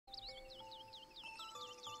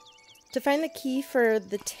To find the key for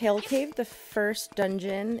the Tail Cave, the first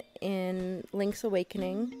dungeon in Link's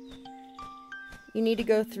Awakening, you need to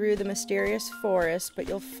go through the mysterious forest, but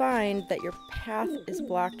you'll find that your path is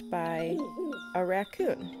blocked by a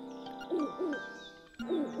raccoon.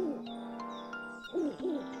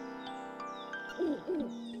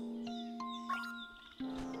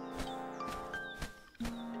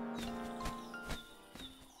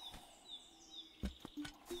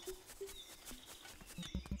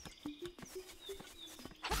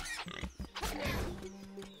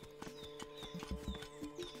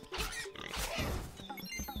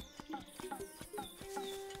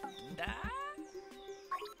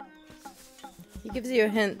 He gives you a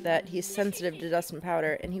hint that he's sensitive to dust and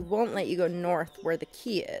powder, and he won't let you go north where the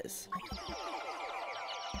key is.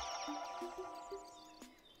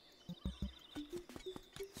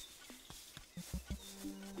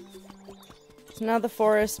 So now the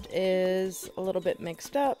forest is a little bit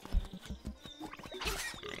mixed up.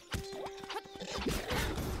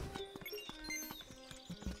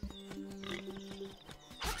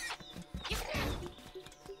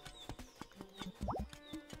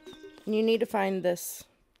 And you need to find this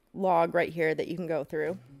log right here that you can go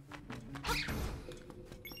through.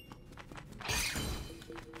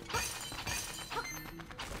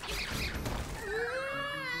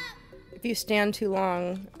 If you stand too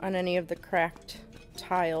long on any of the cracked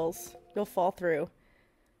tiles, you'll fall through.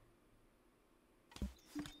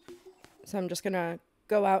 So I'm just gonna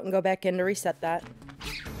go out and go back in to reset that.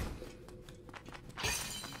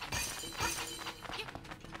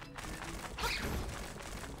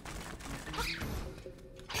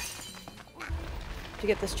 To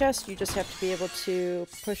get this chest, you just have to be able to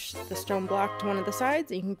push the stone block to one of the sides,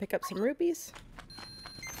 and you can pick up some rupees.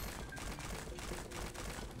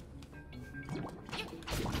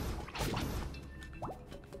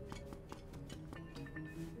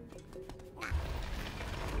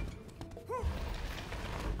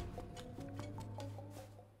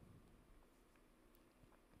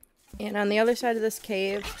 And on the other side of this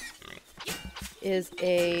cave is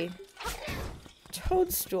a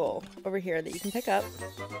toadstool over here that you can pick up.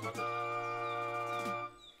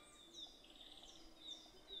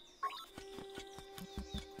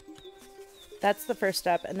 That's the first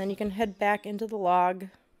step, and then you can head back into the log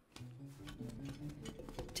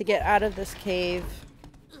to get out of this cave.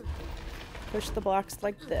 Push the blocks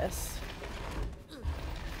like this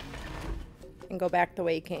and go back the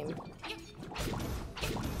way you came.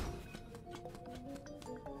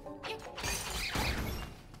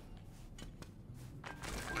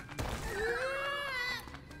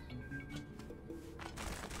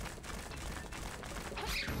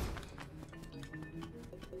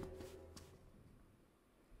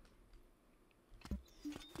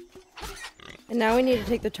 And now we need to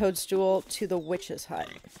take the toadstool to the witch's hut,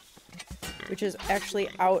 which is actually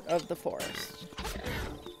out of the forest.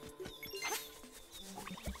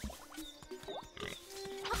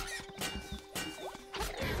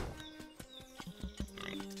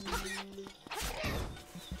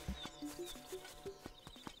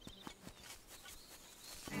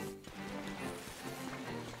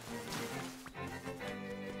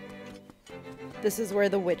 This is where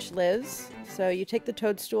the witch lives, so you take the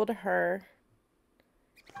toadstool to her,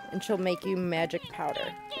 and she'll make you magic powder.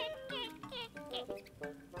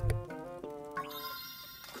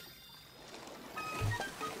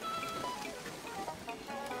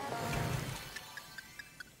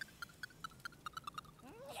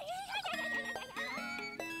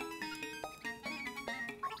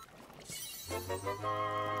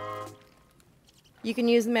 You can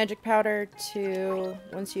use the magic powder to,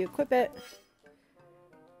 once you equip it,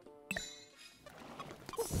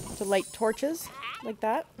 to light torches like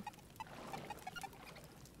that.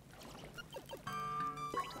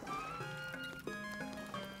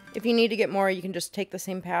 If you need to get more, you can just take the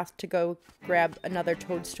same path to go grab another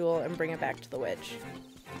toadstool and bring it back to the witch.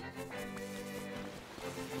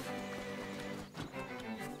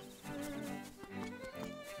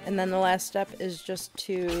 And then the last step is just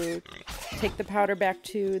to take the powder back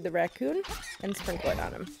to the raccoon and sprinkle it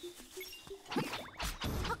on him.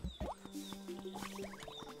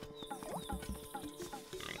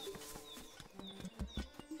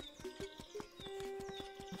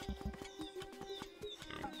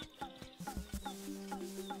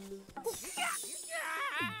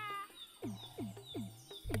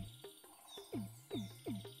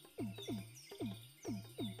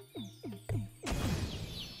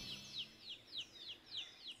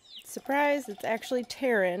 Surprise, it's actually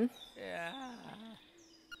Tarin. Yeah.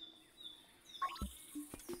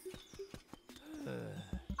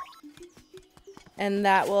 And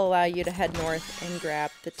that will allow you to head north and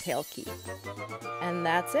grab the tail key. And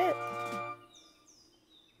that's it.